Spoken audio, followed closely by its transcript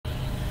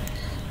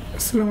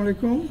আসসালামু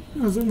আলাইকুম।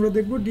 আজ আমরা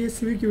দেখব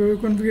ডিএসসিপি কিভাবে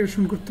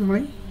কনফিগারেশন করতে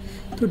হয়।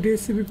 তো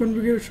ডিএসসিপি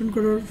কনফিগারেশন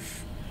করার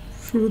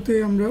শুরুতে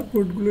আমরা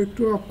পোর্টগুলো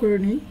একটু অফ করে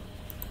নিই।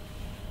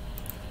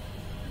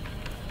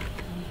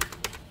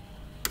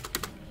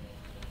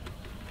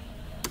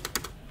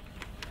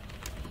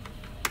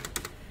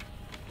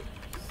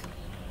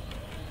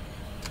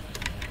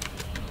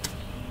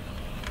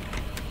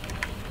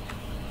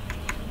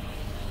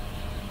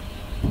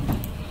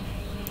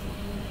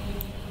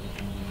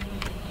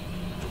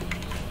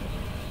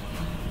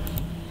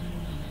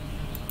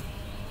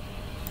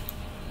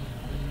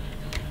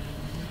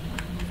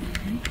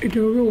 এটা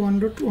হবে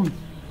 1.1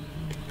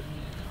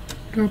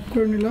 টাপ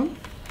করে নিলাম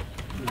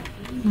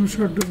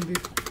শাটডাউন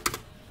দিয়ে।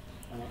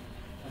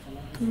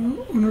 তো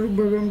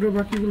অনুরূপভাবে আমরা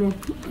বাকিগুলো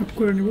আপ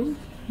করে নেব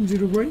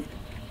 0/1।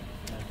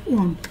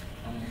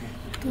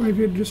 তো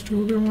আইপি অ্যাড্রেসটা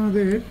হবে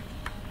আমাদের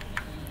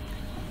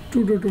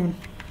 2.1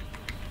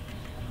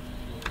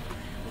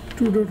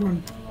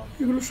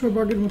 এগুলো সব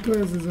আগের মতো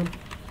অ্যাজ ইউজুয়াল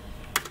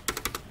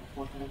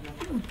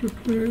আপলোড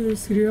করে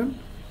সিরিয়াল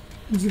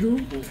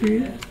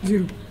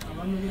 030।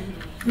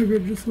 আইপি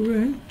অ্যাড্রেস হবে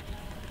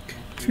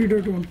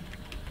 3.1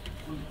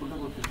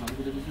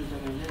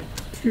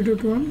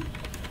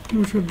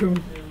 নো শাটডাউন।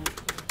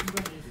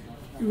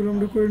 এগুলো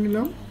আমরা করে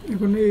নিলাম।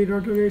 এখন এই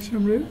রাউটারে এসে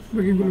আমরা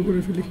বাকিগুলো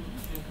করে ফেলি।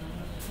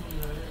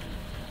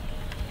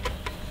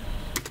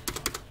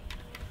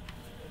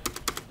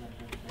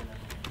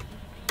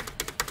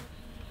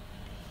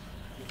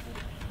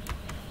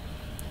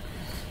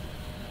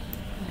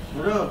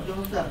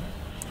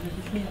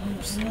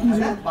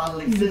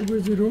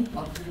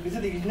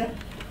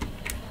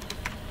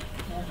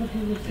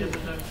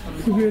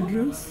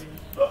 address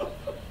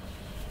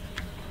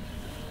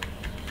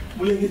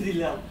ভুলে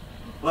গেছিলাম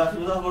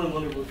বাসুদা আমার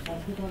মনে পড়ছে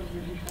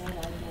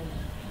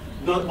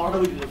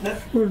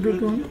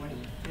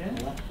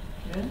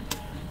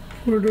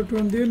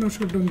 4.1 দিয়ে নো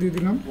শাটডাউন দিয়ে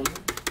দিলাম।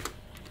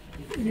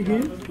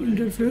 এগেইন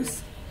ইন্টারফেস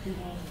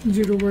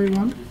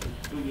 0/1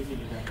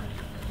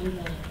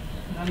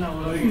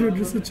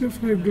 অ্যাড্রেস হচ্ছে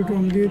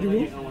 5.1 দিয়ে দেব।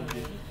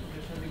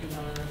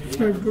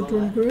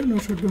 5.1 করে নো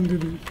শাটডাউন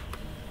দিয়ে দেব।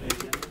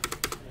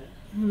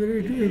 আমাদের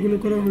এগুলো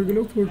করা হয়ে গেল।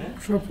 পোর্ট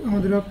সব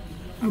আমাদের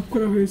আপ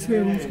করা হয়েছে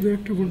এবং শুধু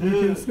একটা পোর্ট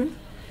বাকি আছে,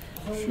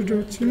 সেটা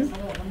হচ্ছে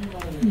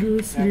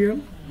সিরিয়াল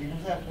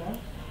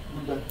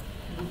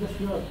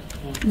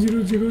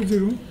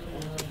 000।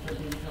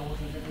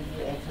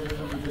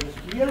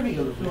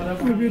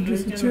 আইপি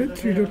অ্যাড্রেস হচ্ছে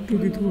 3.2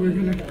 দিতে হবে।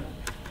 এখানে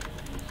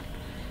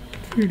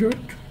 3.2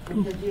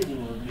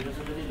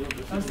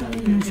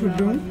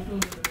 শাটডাউন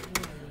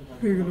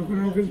হয়ে গেল।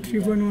 কারণ ওকে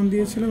 3.1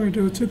 দিয়েছিলাম, এটা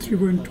হচ্ছে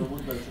 3.2।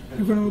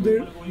 এখন আমাদের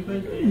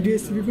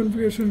ডিএসসিপি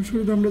কনফিগারেশন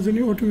শুরুতে আমরা জানি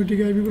অটোমেটিক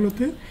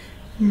আইপিগুলোতে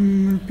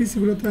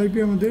পিসিগুলোতে আইপি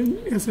আমাদের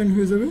অ্যাসাইন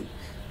হয়ে যাবে।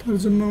 তার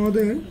জন্য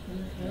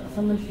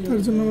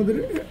আমাদের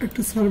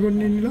একটা সার্ভার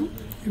নিয়ে নিলাম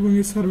এবং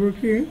এই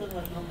সার্ভারকে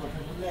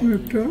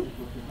একটা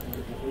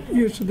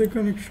ইয়ের সাথে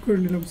কানেক্ট করে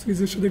নিলাম,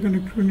 সুইচের সাথে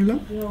কানেক্ট করে নিলাম।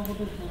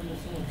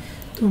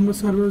 তো আমরা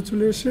সার্ভারে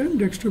চলে এসে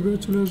ডেস্কটপে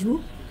চলে আসবো।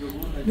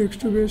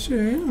 ডেস্কটপে এসে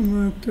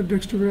আমরা একটা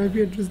ডেস্কটপের আইপি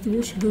অ্যাড্রেস দেবো,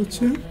 সেটা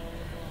হচ্ছে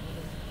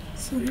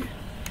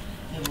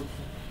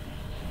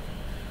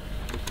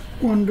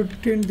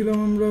 1.10 দিলাম।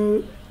 আমরা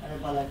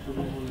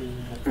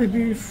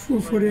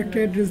IP4 একটা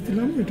অ্যাড্রেস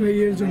দিলাম, এটা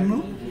এর জন্য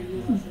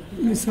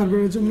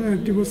সার্ভারের জন্য।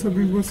 ডিফল্ট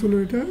সাবমিট বাস হলো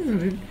এটা,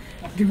 আর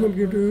ডিফল্ট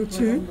গেটওয়ে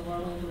হচ্ছে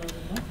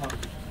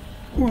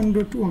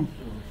 1.1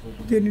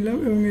 দিয়ে নিলাম।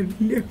 এবং এর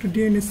একটা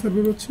ডিএনএস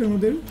সার্ভার হচ্ছে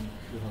আমাদের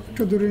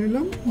একটা ধরে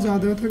নিলাম, যা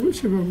দেওয়া থাকবে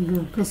সেভাবে আমরা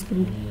কাজ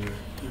করব।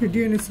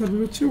 ডিএনএস সার্ভার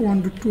হচ্ছে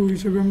 1.2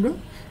 হিসেবে আমরা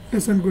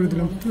অ্যাসাইন করে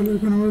দিলাম। তাহলে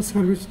এখন আমরা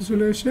সার্ভিসে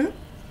চলে এসে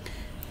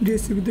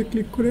ডিএসসিপিতে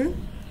ক্লিক করে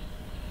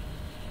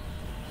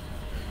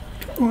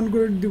অন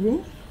করে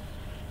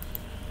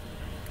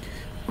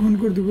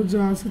দিব,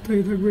 যা আছে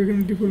তাই থাকবে।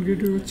 এখানে ডিফল্ট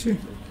গেটওয়ে হচ্ছে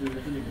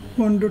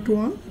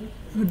 1.1,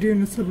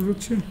 ডিএনএস সার্ভার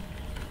হচ্ছে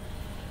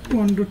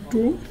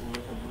 1.2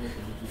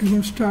 এবং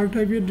স্টার্ট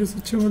আইপি অ্যাড্রেস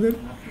হচ্ছে আমাদের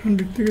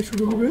 100 থেকে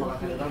শুরু হবে।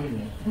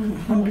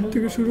 100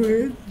 থেকে শুরু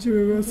হয়ে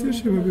যেভাবে আছে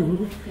সেভাবে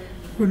হবে।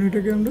 এখন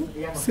এটাকে আমরা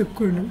সেভ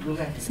করে নেব।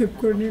 সেভ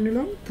করে নিয়ে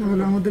নিলাম।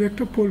 তাহলে আমাদের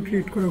একটা পোল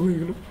ক্রিয়েট করা হয়ে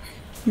গেল।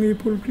 এই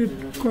পোল ক্রিয়েট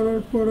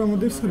করার পর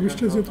আমাদের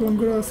সার্ভিসটা যেহেতু অন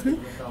করা আছে,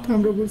 তো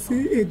আমরা বলছি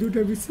এই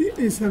দুটা পিসি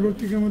এই সার্ভার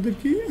থেকে আমাদের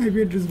কি আইপি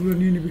অ্যাড্রেসগুলো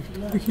নিয়ে নেবে।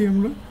 দেখি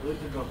আমরা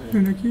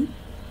নাকি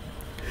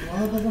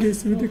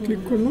ডিএসসিপিতে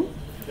ক্লিক করলাম।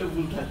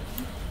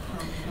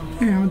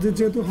 হ্যাঁ, আমাদের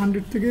যেহেতু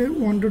 100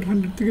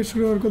 থেকে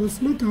শুরু হওয়ার কথা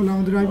ছিল, তাহলে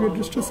আমাদের আইপি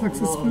অ্যাড্রেসটা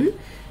সাকসেসফুলি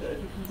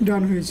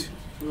ডান হয়েছে।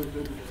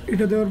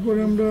 এটা দেওয়ার পরে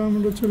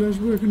আমরা চলে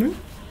আসবো। এখানে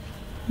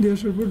দিয়ে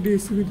আসার পর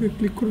ডিএসসিপিতে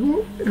ক্লিক করব,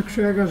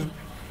 101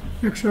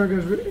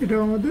 আসবে।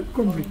 এটাও আমাদের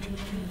কমপ্লিট।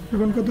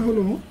 এখন কথা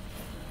হলো,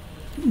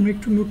 আমি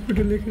একটু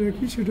নোটপ্যাডে লিখে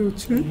রাখি, সেটা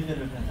হচ্ছে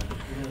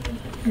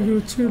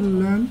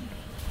LAN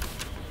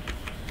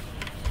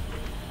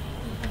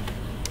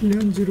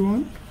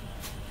 01,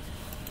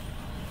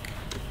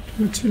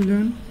 হচ্ছে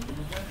LAN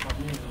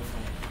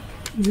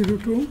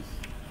 02,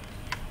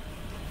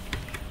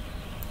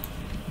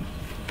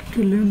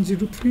 LAN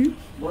 03,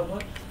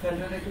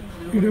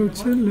 এটা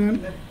হচ্ছে LAN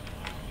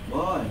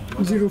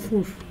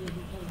 04।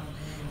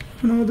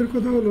 এখন আমাদের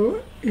কথা হলো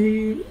এই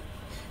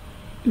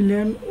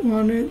ল্যান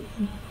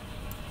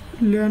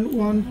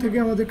 1 থেকে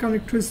আমাদের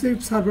কানেক্ট হয়েছে,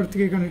 সার্ভার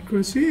থেকে কানেক্ট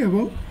করেছি,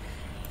 এবং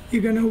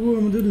এখানে হবো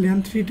আমাদের ল্যান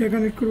 3টা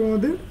কানেক্ট করবো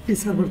আমাদের এই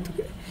সার্ভার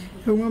থেকে।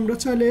 এবং আমরা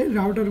চাইলে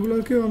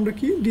রাউটারগুলোকেও আমরা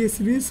কি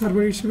ডিএসসিপি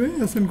সার্ভার হিসেবে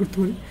অ্যাসাইন করতে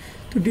পারি।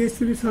 তো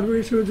ডিএসসিপি সার্ভার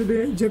হিসেবে যদি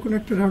যে কোনো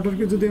একটা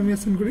রাউটারকে যদি আমি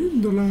অ্যাসাইন করি,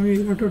 ধরলাম আমি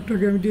এই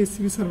রাউটারটাকে আমি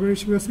ডিএসসিপি সার্ভার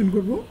হিসেবে অ্যাসাইন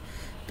করবো,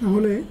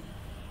 তাহলে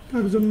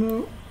তার জন্য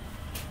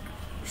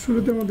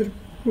শুরুতে আমাদের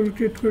পুল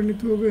ক্রিয়েট করে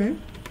নিতে হবে।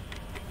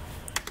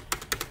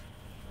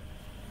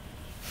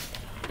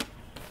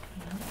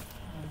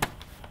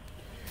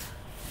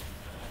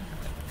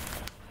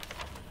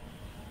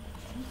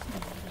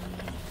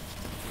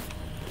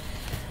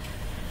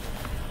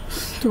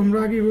 তো আমরা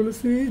আগে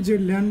বলেছি যে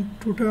ল্যান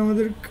 2টা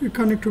আমাদের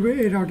কানেক্ট হবে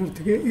এই রাউটার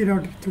থেকে,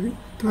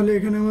 তাহলে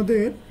এখানে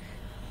আমাদের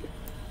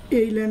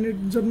এই ল্যানের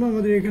জন্য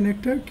আমাদের এখানে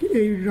একটা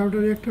এই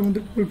রাউটারে একটা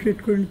আমাদের পোল ক্রিয়েট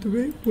করে নিতে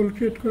হবে। পোল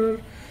ক্রিয়েট করার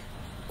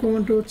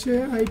কমান্ডটা হচ্ছে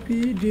আইপি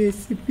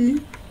ডিএইচসিপি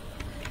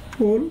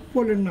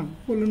পোলের নাম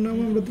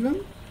আমরা দিলাম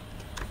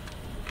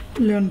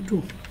ল্যান 2।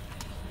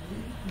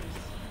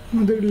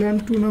 আমাদের ল্যান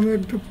 2 নামে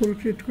একটা পোল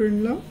ক্রিয়েট করে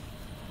নিলাম।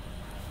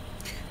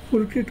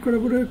 পোল ক্রিয়েট করার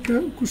পরে একটা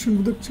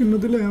কোশ্চেনবোধক চিহ্ন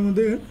দিলে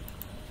আমাদের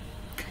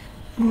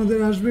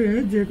আসবে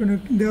যে কোনো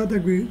দেওয়া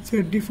থাকবে যে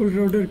ডিফল্ট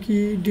রাউটার কি,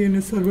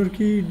 ডিএনএস সার্ভার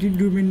কি,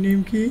 ডোমেইন নেম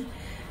কি,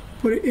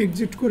 পরে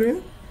এক্সিট করে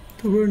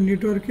তারপরে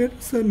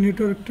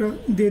নেটওয়ার্কটা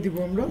দিয়ে দিব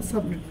আমরা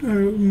সাবনেট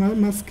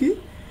মাস্ক কি,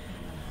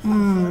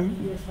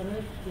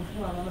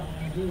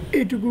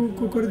 এইটুকু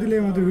করে দিলে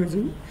আমাদের হয়ে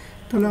যাবে।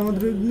 তাহলে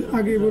আমাদের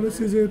আগেই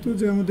বলেছে যেহেতু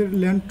যে আমাদের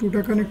ল্যান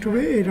 2টা কানেক্ট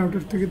হবে এই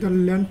রাউটার থেকে, তাহলে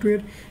ল্যান 2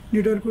 এর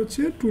নেটওয়ার্ক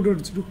হচ্ছে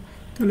 2.0।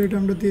 তাহলে এটা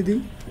আমরা দিয়ে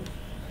দিই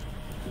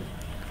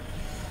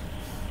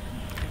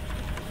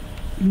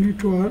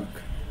নেটওয়ার্ক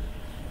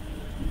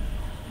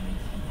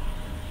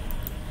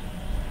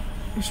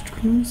পেস্ট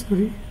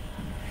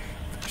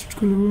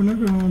করবো না,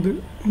 কারণ আমাদের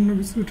অন্য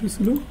কিছু এটা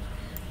ছিল,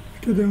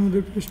 এটাতে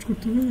আমাদের পেস্ট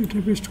করতে হবে। এটা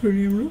পেস্ট করে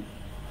নিই আমরা।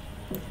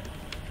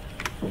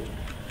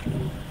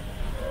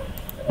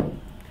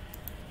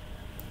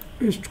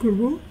 পেস্ট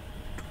করবো,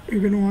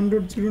 এখানে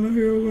 1.0 না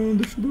হয়ে হবে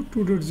আমাদের শুধু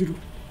 2.0,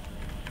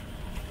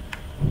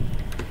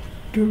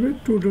 এটা হবে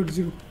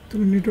 2.0।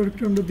 তাহলে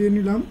নেটওয়ার্কটা আমরা দিয়ে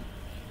নিলাম।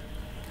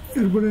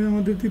 এরপরে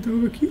আমাদের দিতে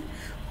হবে কি,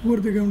 উপর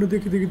থেকে আমরা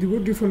দেখে দিব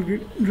ডিফল্ট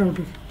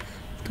রাউটার।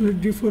 তাহলে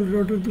ডিফল্ট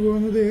রাউটার দেবো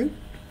আমাদের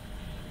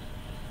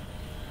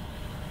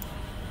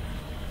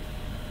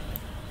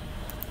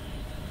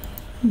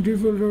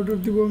ডিফল্ট রাউটার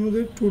দিব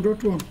আমাদের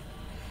 2.1।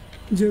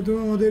 যেহেতু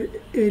আমাদের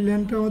এই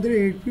ল্যানটা আমাদের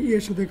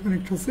এর সাথে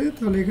কানেক্ট আছে,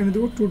 তাহলে এখানে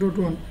দেবো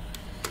 2.1।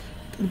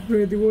 তারপরে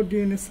দেবো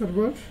ডিএনএস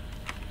সার্ভার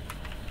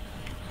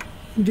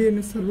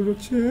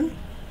হচ্ছে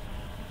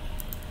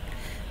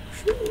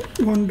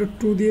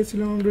 1.2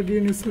 দিয়েছিলাম আমরা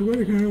ডিএনএস সার্ভার,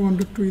 এখানে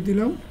 1.2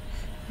 দিলাম।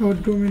 আর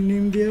ডোমেইন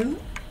নেম দিয়ে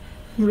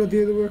আমরা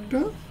দিয়ে দেবো একটা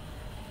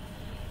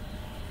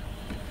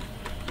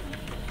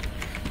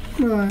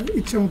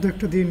ইচ্ছা মতো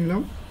একটা দিয়ে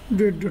নিলাম,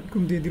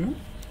 duet.com দিয়ে দিলাম।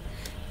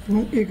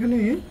 এবং এখানে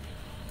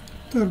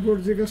তারপর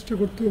যে কাজটা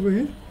করতে হবে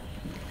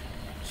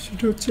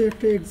সেটা হচ্ছে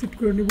একটা এক্সিট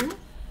করে নিব।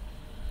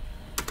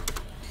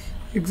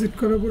 এক্সিট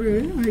করার পরে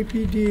আইপি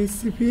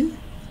ডিএইচসিপি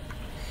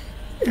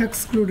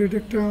এক্সক্লুডেড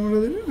একটা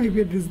আমাদের আইপি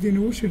অ্যাড্রেস দিয়ে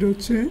নেব, সেটা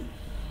হচ্ছে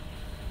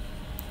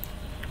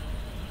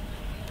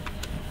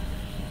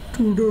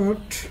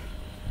 2.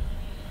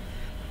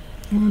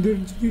 আমাদের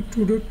যদি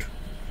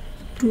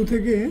 2.2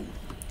 থেকে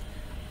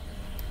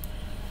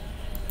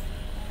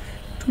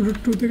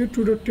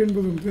 2.10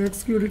 পর্যন্ত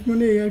এক্সক্লুডেড,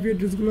 মানে এই আইপি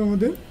অ্যাড্রেসগুলো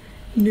আমাদের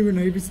নেবে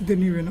না, এবিসিতে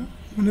নেবে না,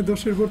 মানে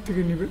 10-এর পর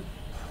থেকে নেবে।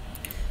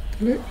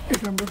 তাহলে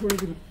এটা আমরা করে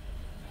দিলাম।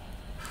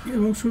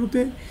 এবং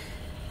শুরুতে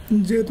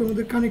যেহেতু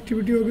আমাদের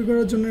কানেক্টিভিটি ওকে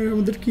করার জন্য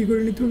আমাদের কী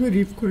করে নিতে হবে,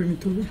 রিপ করে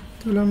নিতে হবে।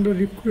 তাহলে আমরা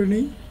রিপ করে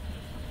নিই,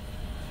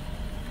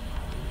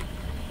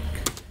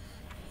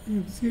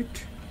 এক্সিট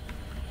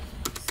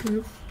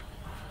সেভ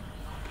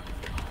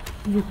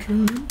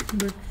রিটার্ন,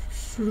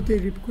 শুরুতেই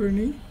রিপ করে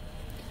নিই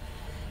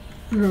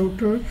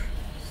রাউটার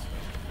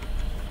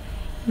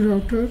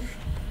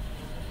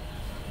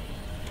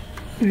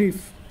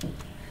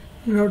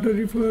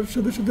রিফ হওয়ার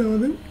সাথে সাথে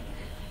আমাদের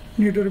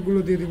নেটওয়ার্কগুলো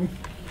দিয়ে দেব।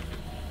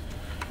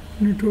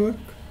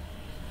 নেটওয়ার্ক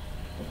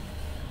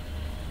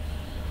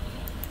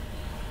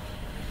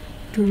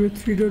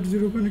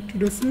 3.0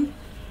 কানেক্টেড আছে,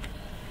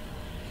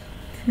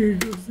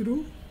 3.0,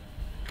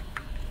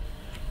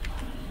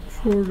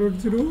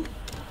 4.0,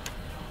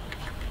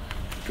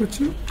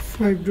 হচ্ছে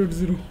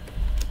 5.0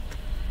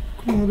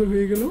 আমাদের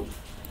হয়ে গেল।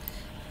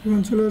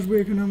 এখন চলে আসবো,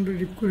 এখানে আমরা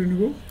রিপ করে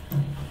নেব।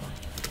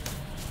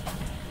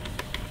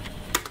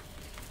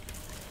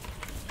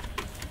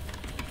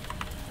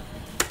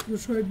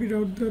 আইপি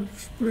রাউটার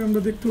পরে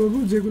আমরা দেখতে পাবো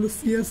যেগুলো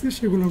সি আছে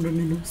সেগুলো আমরা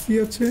নিব। সি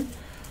আছে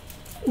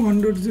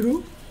 1.0,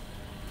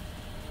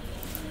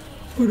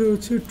 পরে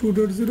হচ্ছে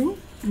 2.0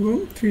 এবং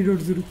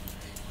 3.0,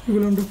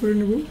 এগুলো আমরা করে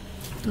নেব।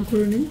 তা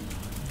করে নিই।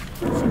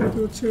 শুরুতে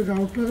হচ্ছে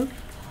রাউটার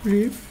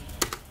রিফ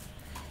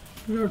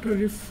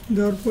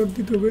দেওয়ার পর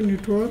দিতে হবে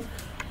নেটওয়ার্ক,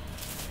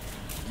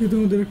 যেহেতু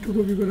আমাদের একটু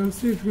কপি করা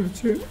আছে, এটা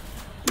হচ্ছে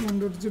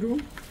 1.0,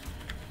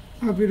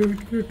 আপ এরো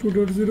হিট করে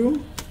 2.0,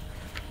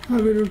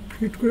 আপ এরো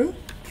হিট করে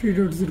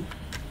 3.0।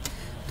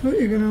 তো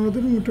এখানে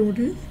আমাদের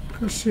মোটামুটি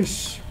কাজ শেষ।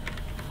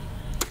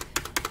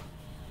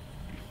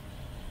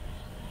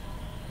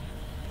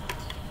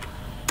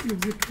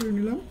 এক্সিট করে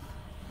নিলাম।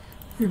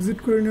 এক্সিট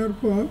করে নেওয়ার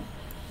পর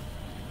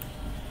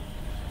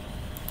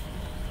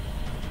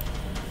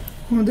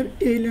আমাদের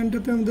এই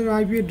ল্যানটাতে আমাদের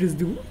আইপি অ্যাড্রেস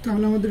দেবো।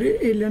 তাহলে আমাদের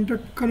এই ল্যানটা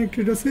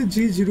কানেক্টেড আছে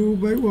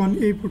G0/1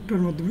 এই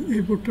পোর্টটার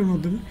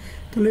মাধ্যমে।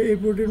 তাহলে এই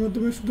পোর্টের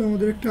মাধ্যমে শুধু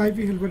আমাদের একটা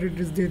আইপি হেল্পার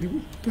অ্যাড্রেস দিয়ে দেবো,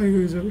 তাই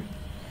হয়ে যাবে।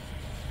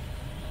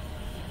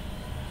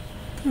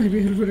 আইপি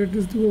হেল্পার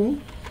অ্যাড্রেস দেবো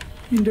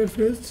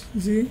ইন্টারফেস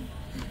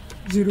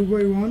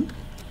G0/1,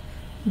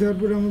 দেওয়ার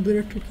পরে আমাদের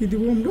একটা কী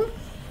দেবো আমরা,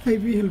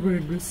 IP helper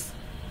address.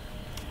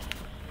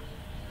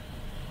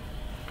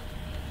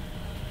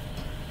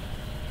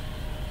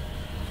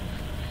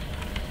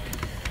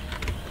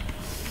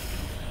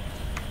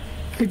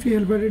 IP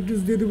helper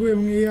address দিয়ে দেবো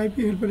এবং এই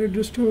আইপি হেল্পার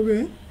অ্যাড্রেসটা হবে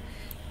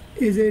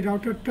এই যে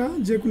রাউটারটা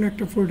যে কোনো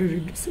একটা পোর্টের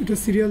অ্যাড্রেস। এটা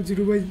সিরিয়াল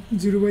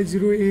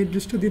 0/0 এই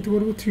অ্যাড্রেসটা দিতে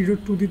পারবো,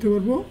 3.2 দিতে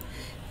পারবো,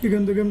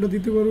 এখান থেকে আমরা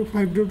দিতে পারবো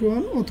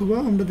 5.1, অথবা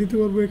আমরা দিতে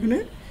পারবো এখানে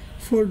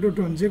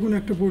 4.1, যে কোনো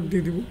একটা পোর্ট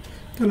দিয়ে দেবো।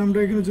 তাহলে আমরা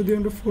এখানে যদি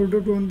আমরা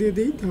 4.1 দিয়ে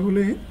দিই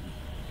তাহলে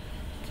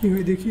কী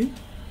হয় দেখি,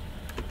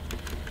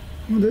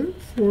 আমাদের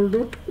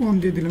 4.1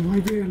 দিয়ে দিলাম।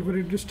 আইপি হেল্পার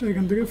অ্যাড্রেসটা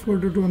এখান থেকে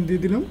 4.1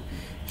 দিয়ে দিলাম।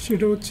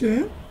 সেটা হচ্ছে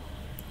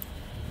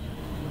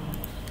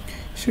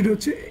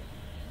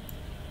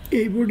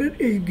এই বোর্ডের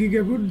এই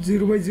গিগাবোর্ড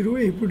 0/0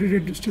 এই পোর্টের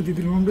অ্যাড্রেসটা দিয়ে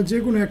দিলাম। আমরা যে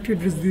কোনো একটা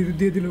অ্যাড্রেস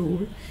দিয়ে দিলেও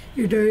হবে,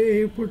 এটা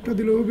এই পোর্টটা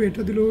দিলেও হবে,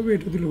 এটা দিলেও হবে,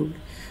 এটা দিলেও হবে।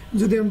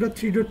 যদি আমরা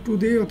 3.2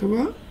 দিই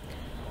অথবা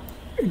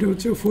এটা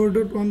হচ্ছে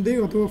 4.1 দিই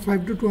অথবা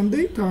 5.1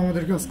 দিই, তা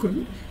আমাদের কাজ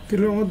করবে।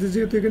 তাহলে আমাদের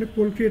যেহেতু এখানে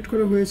পোল ক্রিয়েট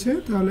করা হয়েছে,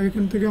 তাহলে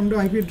এখান থেকে আমরা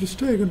আইপি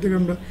অ্যাড্রেসটা এখান থেকে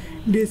আমরা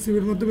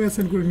DHCPর মাধ্যমে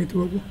অ্যাসাইন করে নিতে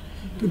পারবো।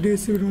 তো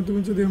DHCPর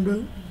মাধ্যমে যদি আমরা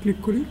ক্লিক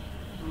করি,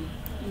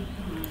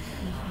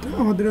 তো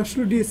আমাদের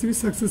আসলে DHCP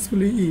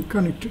সাকসেসফুলি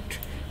কানেক্টেড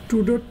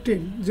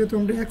 2.10, যেহেতু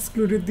আমরা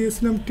এক্সক্লুডেড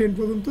দিয়েছিলাম 10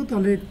 পর্যন্ত,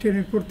 তাহলে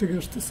 10-এর পর থেকে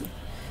আসতেছে।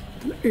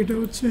 তাহলে এটা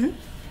হচ্ছে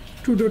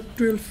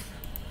 2.12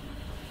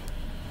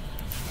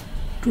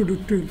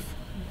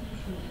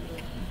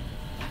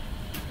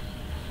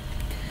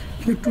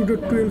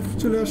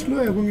 চলে আসলো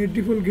এবং এর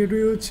ডিফল্ট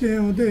গেটওয়ে হচ্ছে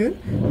আমাদের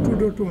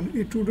 2.1।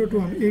 এই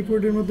 2.1 এই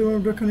পোর্টের মাধ্যমে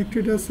আমরা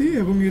কানেক্টেড আছি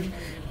এবং এর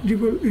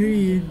ডিফল্ট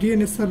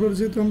DNS সার্ভার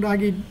যেহেতু আমরা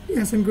আগে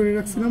অ্যাসাইন করে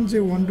রাখছিলাম যে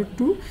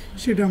 1.2,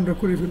 সেটা আমরা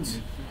করে ফেলছি।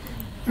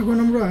 এখন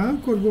আমরা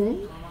করব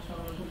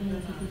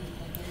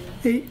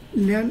এই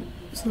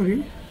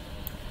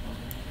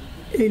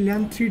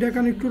ল্যান 3টা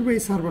কানেক্ট করবো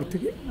এই সার্ভার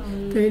থেকে।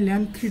 তো এই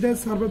ল্যান 3টা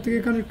সার্ভার থেকে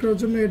কানেক্ট করার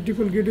জন্য এর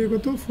ডিফল্ট গেটওয়ে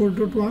কত,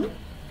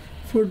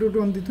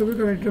 4.1 দিতে হবে,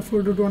 কারণ এটা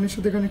 4.1 এর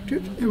সাথে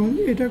কানেক্টেড। এবং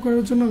এটা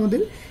করার জন্য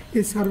আমাদের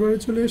এই সার্ভারে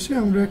চলে এসে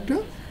আমরা একটা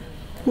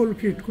পোল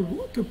ক্রিয়েট করব।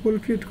 তো পোল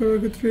ক্রিয়েট করার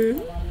ক্ষেত্রে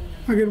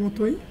আগের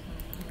মতোই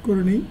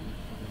করে নিই,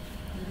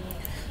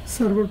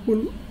 সার্ভার পোল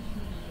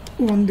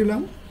 1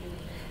 দিলাম।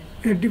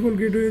 এর ডিফল্ট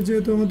গেটওয়ে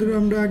যেহেতু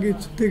আমরা আগে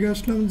থেকে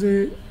আসলাম যে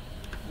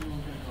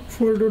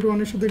 4.1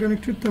 এর সাথে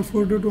কানেক্টেড, তা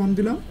 4.1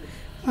 দিলাম।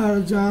 আর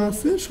যা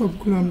আছে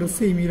সবগুলো আমরা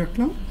সেমই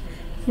রাখলাম।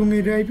 এবং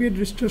এর আইপি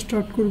অ্যাড্রেসটা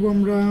স্টার্ট করবো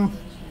আমরা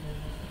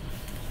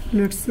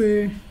লেটস সে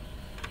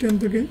 10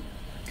 থেকে।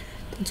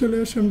 তো চলে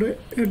আসে আমরা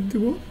অ্যাড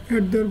দেবো,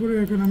 অ্যাড দেওয়ার পরে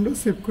এখানে আমরা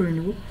সেভ করে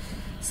নেব।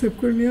 সেভ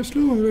করে নিয়ে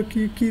আসলাম। আমরা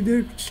কী দিয়ে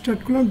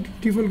স্টার্ট করলাম,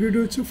 ডিফল্ট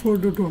গেটওয়ে হচ্ছে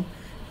 4.1।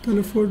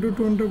 তাহলে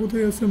 4.1টা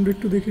কোথায় আছে আমরা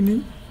একটু দেখে নিই।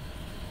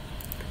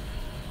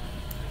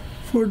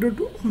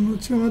 4.1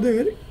 হচ্ছে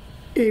আমাদের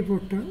এই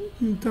পোর্টটা।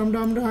 তো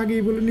আমরা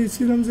আগেই বলে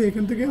নিয়েছিলাম যে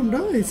এখান থেকে আমরা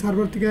এই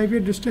সার্ভার থেকে আইপি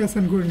অ্যাড্রেসটা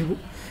অ্যাসাইন করে নেব।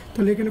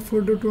 তাহলে এখানে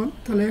 4.1,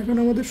 তাহলে এখন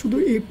আমাদের শুধু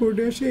এই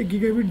পোর্টে এসে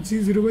গিগাবিট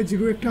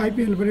G0/0 একটা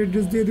আইপি হেল্পার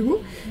অ্যাড্রেস দিয়ে দেবো।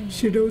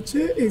 সেটা হচ্ছে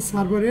এই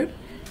সার্ভারের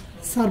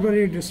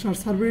অ্যাড্রেসটা। আর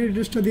সার্ভারের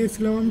অ্যাড্রেসটা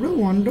দিয়েছিলাম আমরা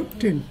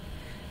 1.10।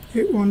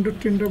 এই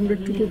 1.10টা আমরা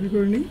একটু কপি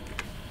করে নিই।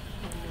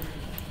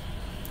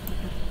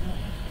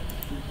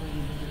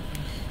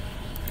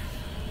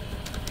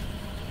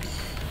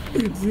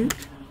 এক্সিট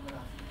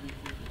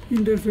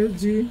ইন্টারফেস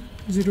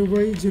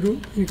G0/0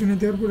 এখানে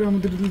দেওয়ার পরে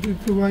আমাদের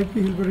আইপি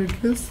হেল্পার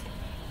অ্যাড্রেস,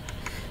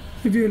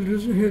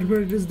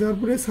 দেওয়ার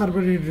পরে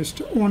সার্ভারের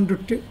অ্যাড্রেসটা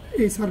 1.10,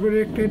 এই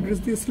সার্ভারের একটা অ্যাড্রেস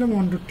দিয়েছিলাম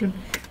 1.10,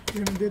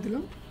 এখানে দিয়ে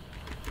দিলাম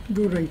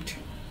ডু রাইট।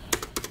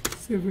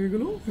 সেভ হয়ে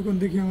গেল। এখন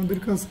দেখি আমাদের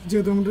কাজ,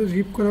 যেহেতু আমাদের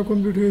রিপ করা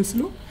কমপ্লিট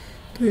হয়েছিল,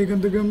 তো এখান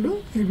থেকে আমরা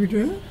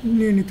আইপিটা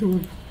নিয়ে নিতে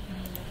পারবো।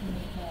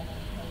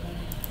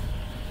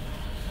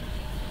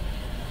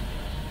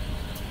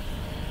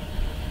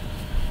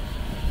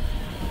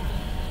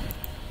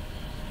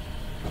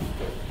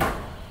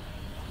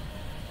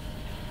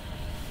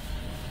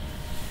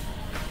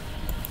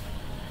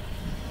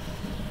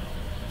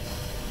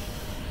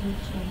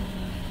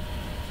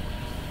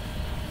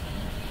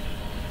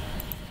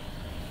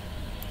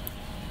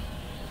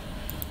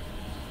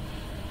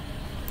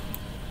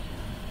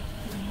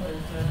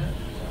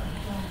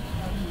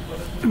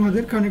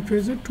 আমাদের কানেক্ট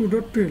হয়েছে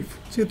 2.12,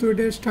 যেহেতু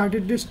এটা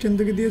স্টার্টেড ডেট 10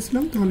 থেকে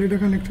দিয়েছিলাম, তাহলে এটা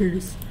কানেক্ট হয়ে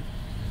গেছে।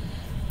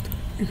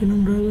 এখানে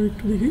আমরা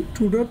একটু দেখি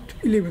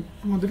 2.11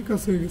 আমাদের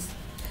কাছে হয়ে গেছে।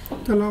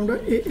 তাহলে আমরা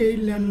এই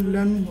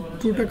ল্যান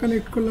 2টা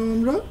কানেক্ট করলাম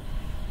আমরা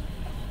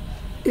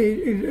এই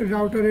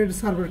রাউটারের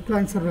সার্ভার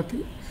ক্লায়েন্ট সার্ভার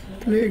থেকে।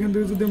 তাহলে এখান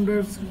থেকে যদি আমরা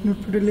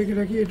নোটপ্যাডে লিখে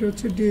রাখি, এটা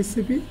হচ্ছে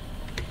ডিএসসিপি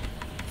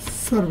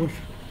সার্ভার,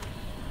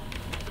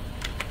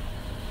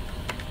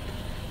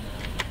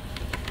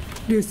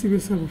 ডিএসসিপি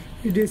সার্ভার।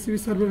 এই ডিএসসিপি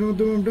সার্ভারের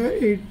মাধ্যমে আমরা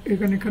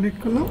এখানে কানেক্ট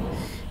করলাম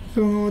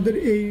এবং আমাদের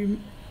এই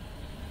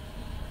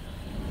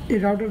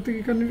রাউটার থেকে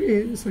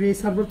এই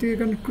সার্ভার থেকে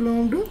কানেক্ট করলাম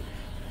আমরা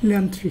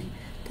ল্যান 3।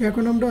 তো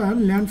এখন আমরা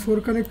ল্যান 4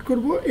 কানেক্ট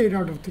করব এই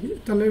রাউটার থেকে।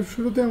 তাহলে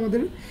শুরুতে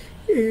আমাদের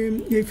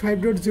এই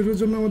 5.0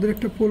 জন্য আমাদের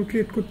একটা পোল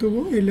ক্রিয়েট করতে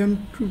হবে। এই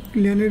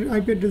ল্যানের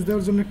আইপি অ্যাড্রেস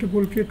দেওয়ার জন্য একটা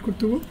পোল ক্রিয়েট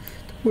করতে হবে।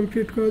 তো পোল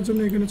ক্রিয়েট করার জন্য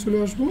এখানে চলে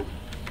আসবো।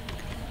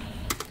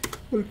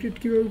 পোল ক্রিয়েট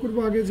কীভাবে করবো,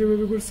 আগে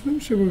যেভাবে করছিলাম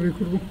সেভাবেই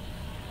করবো।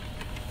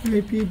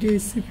 আইপি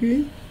ডিএসসিপি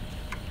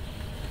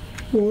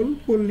পোল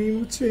নেম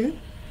হচ্ছে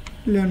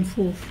ল্যান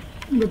 4,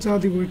 আমরা যা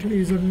দিব এটা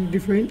ইউজার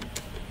ডিফাইন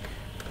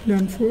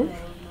ল্যান 4।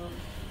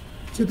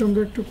 যেহেতু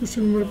আমরা একটা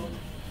কোশ্চেন মার্ক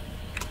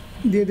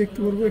দিয়ে দেখতে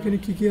পারবো এখানে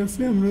কী কী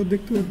আছে। আমরা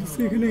দেখতে পাচ্ছি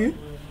এখানে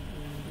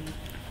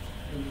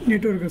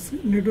নেটওয়ার্ক আছে।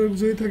 নেটওয়ার্ক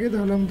যদি থাকে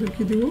তাহলে আমাদের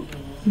কী দিব,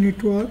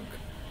 নেটওয়ার্ক।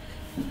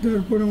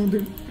 তারপর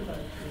আমাদের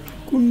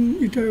কোন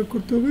এটা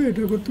করতে হবে,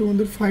 এটা করতে হবে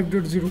আমাদের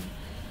 5.0।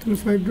 তাহলে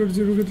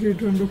 5.0 ক্ষেত্রে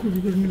এটা আমরা কপি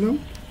করে নিলাম।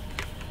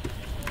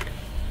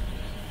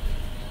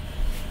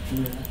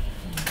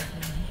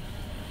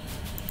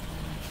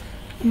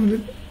 আমাদের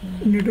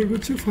নেটওয়ার্ক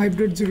হচ্ছে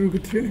 5.0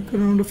 ক্ষেত্রে,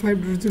 কারণ আমরা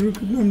 5.0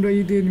 আমরা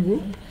দিয়ে নিব।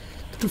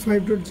 তো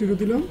 5.0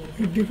 দিলাম।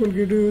 ডিফল্ট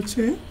গেটওয়ে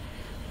হচ্ছে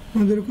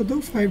আমাদের কত,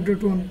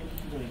 5.1।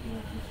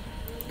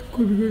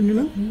 কপি করে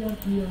নিলাম,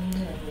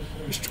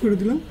 পেস্ট করে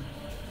দিলাম।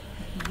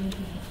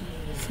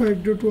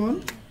 5.1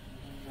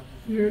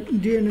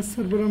 ডিএনএস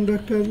সার্ভার আমরা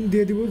একটা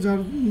দিয়ে দিব, যার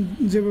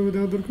যেভাবে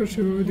দেওয়া দরকার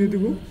সেভাবে দিয়ে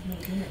দিব।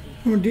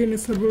 আমার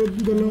ডিএনএস সার্ভার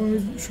ধরলাম আমি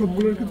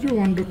সবগুলোর ক্ষেত্রে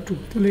 1.2।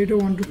 তাহলে এটা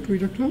 1.2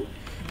 রাখলাম।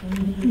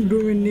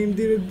 ডোমেন নেম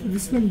দিয়ে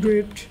দিয়েছিলাম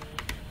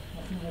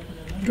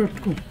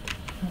duet.com।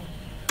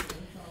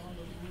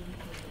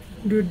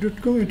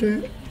 এটা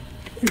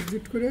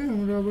এক্সিট করে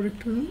আমরা আবার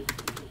একটা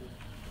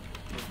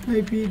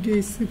আইপি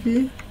ডিএসসিপি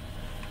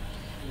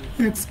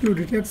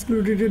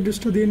এক্সক্লুডেড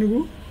অ্যাড্রেসটা দিয়ে নেব।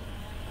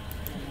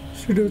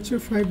 সেটা হচ্ছে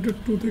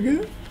 5.2 থেকে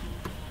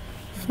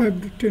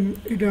 5.10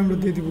 এটা আমরা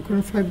দিয়ে দিব,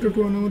 কারণ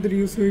 5.1 আমাদের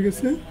ইউজ হয়ে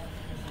গেছে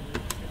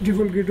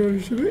ডিফল্ট গেটওয়ে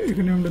হিসেবে।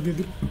 এখানে আমরা দিয়ে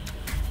দিব,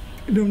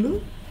 এটা আমরা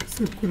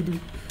সেভ করে দেব।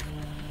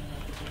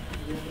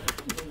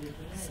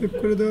 সেভ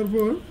করে দেওয়ার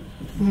পর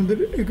আমাদের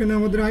এখানে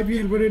আমাদের আইপি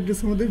হেল্পার অ্যাড্রেস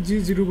আমাদের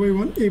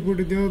G0/1 এই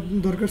পোর্টে দেওয়া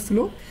দরকার ছিল।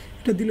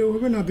 এটা দিলেও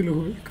হবে, না দিলেও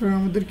হবে, কারণ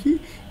আমাদের কি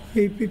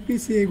এই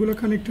পিপিসি এগুলো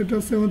কানেক্টেড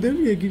আছে আমাদের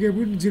এই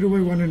গিগাবিট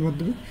 0/1 এর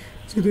মাধ্যমে।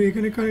 যেহেতু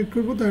এখানে কানেক্ট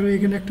করবো তাহলে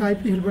এখানে একটা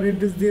আইপি হেল্পার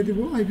অ্যাড্রেস দিয়ে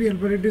দেবো। আইপি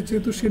হেল্পার অ্যাড্রেস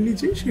যেহেতু সে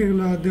নিচে,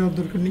 সেগুলো দেওয়ার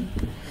দরকার নেই।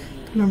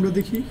 তাহলে আমরা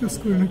দেখি কাজ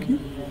করে নাকি।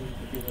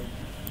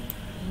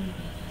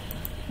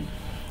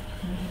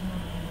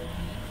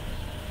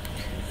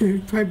 এই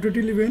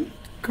 5.11,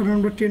 কারণ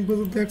আমরা 10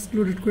 পর্যন্ত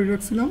এক্সক্লুডেড করে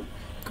রাখছিলাম,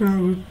 কারণ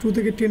 2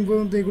 থেকে 10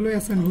 পর্যন্ত এগুলো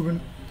অ্যাসাইন হবে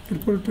না,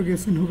 এরপর থেকে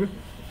অ্যাসাইন হবে।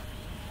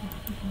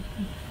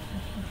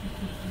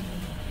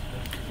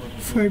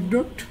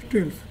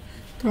 5.12।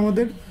 তো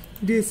আমাদের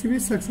ডিএসসিপি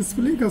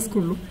সাকসেসফুলি কাজ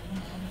করলো।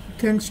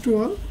 Thanks to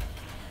all.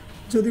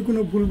 যদি কোনো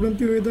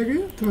ভুলভ্রান্তি হয়ে থাকে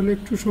তাহলে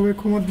একটু সবাই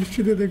ক্ষমার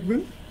দৃষ্টিতে দেখবেন।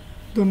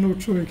 ধন্যবাদ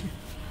সবাইকে।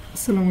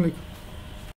 আসসালামু আলাইকুম।